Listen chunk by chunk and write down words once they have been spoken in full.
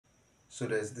So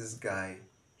there's this guy,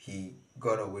 he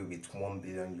got away with 1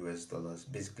 billion US dollars,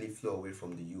 basically flew away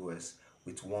from the US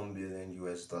with 1 billion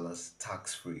US dollars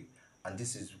tax free. And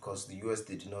this is because the US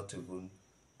did not even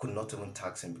could not even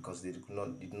tax him because they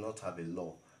did not have a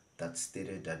law that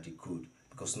stated that they could,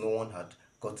 because no one had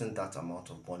gotten that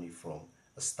amount of money from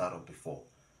a startup before.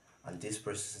 And this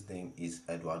person's name is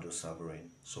Eduardo Saverin.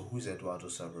 So who's Eduardo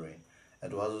Saverin?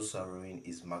 Eduardo Saverin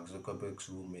is Mark Zuckerberg's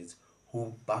roommate,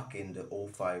 who back in the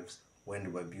 05s, when they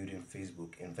were building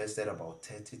Facebook, invested about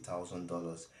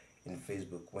 $30,000 in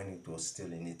Facebook when it was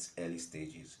still in its early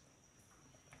stages.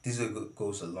 This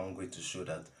goes a long way to show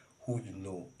that who you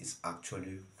know is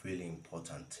actually really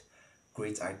important.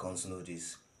 Great icons know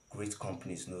this, great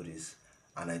companies know this,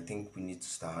 and I think we need to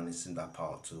start harnessing that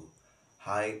power too.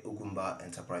 Hi, Ugumba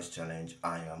Enterprise Challenge.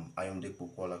 I am Ayomide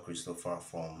Popoola Christopher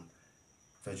from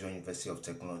Federal University of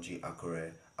Technology,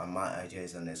 Akure, and my idea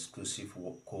is an exclusive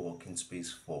co-working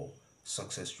space for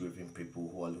success-driven people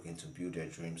who are looking to build their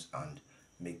dreams and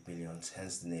make millions.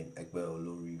 Hence the name Egbe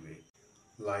Oloriire.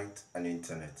 Light and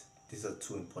internet. These are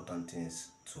two important things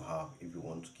to have if you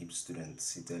want to keep students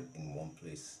seated in one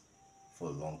place for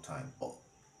a long time. But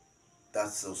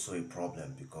that's also a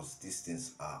problem because these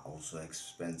things are also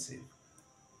expensive.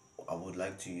 I would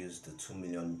like to use the $2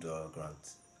 million grant,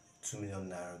 2 million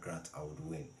naira grant I would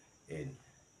win in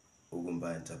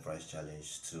Ugumba Enterprise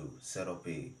Challenge to set up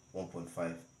a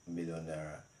 1.5 million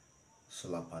naira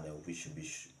solar panel, which should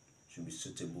be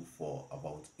suitable for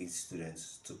about 8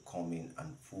 students to come in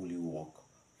and fully work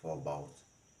for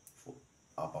for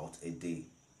about a day,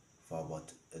 for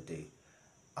about a day.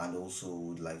 And also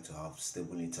would like to have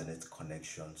stable internet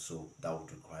connection, so that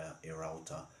would require a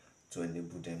router to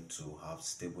enable them to have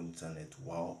stable internet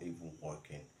while even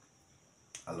working,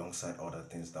 alongside other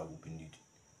things that will be needed.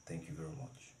 Thank you very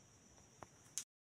much.